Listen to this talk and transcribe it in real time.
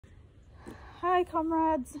Hi,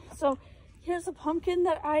 comrades. So here's a pumpkin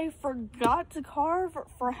that I forgot to carve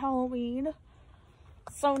for Halloween.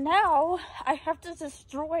 So now I have to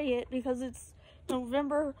destroy it because it's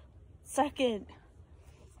November 2nd.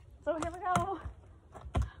 So here we go.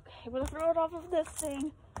 Okay, I'm gonna throw it off of this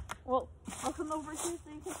thing. Well, I'll come over here so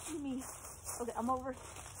you can see me. Okay, I'm over.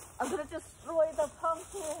 I'm gonna destroy the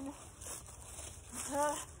pumpkin.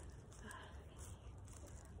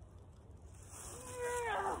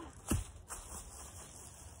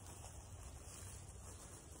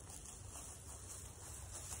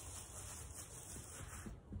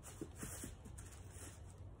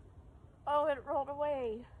 Oh, it rolled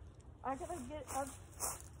away. I gotta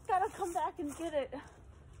come back and get it.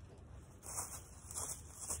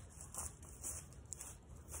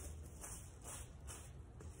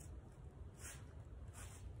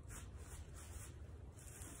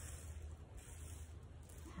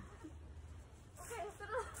 Okay, okay.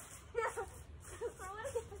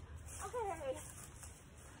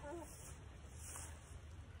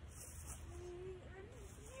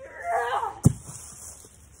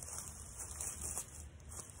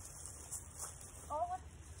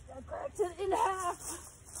 I cracked it in half.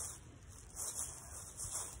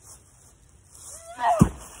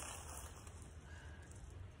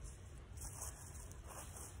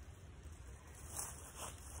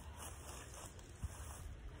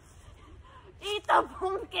 Eat the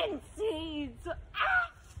pumpkin seeds.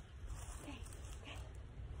 Ah! Okay, okay.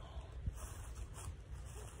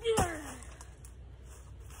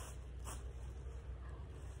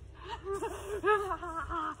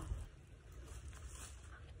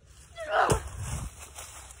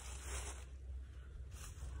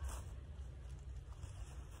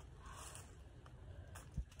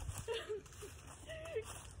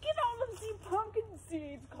 Get all of the pumpkin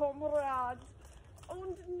seeds, comrades.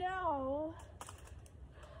 And now,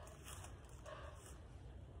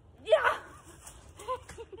 yeah.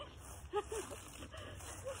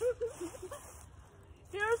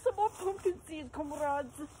 Here's some more pumpkin seeds,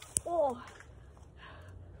 comrades. Oh,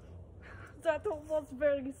 that was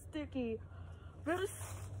very sticky. Very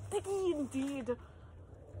sticky indeed.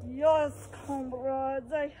 Yes,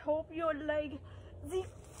 comrades, I hope you like the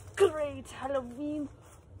great Halloween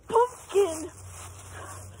pumpkin.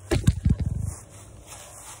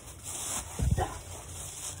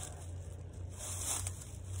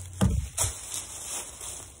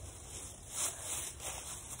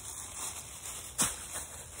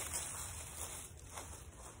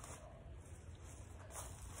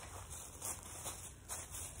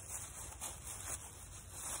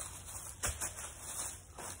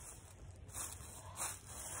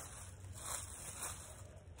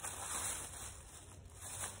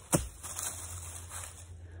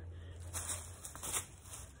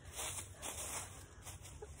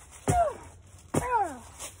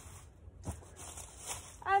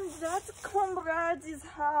 That, comrades, is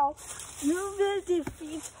how you will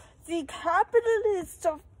defeat the capitalists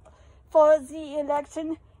for the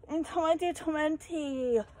election in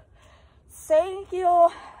 2020. Thank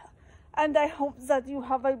you, and I hope that you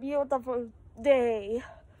have a beautiful day.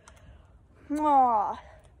 Mwah.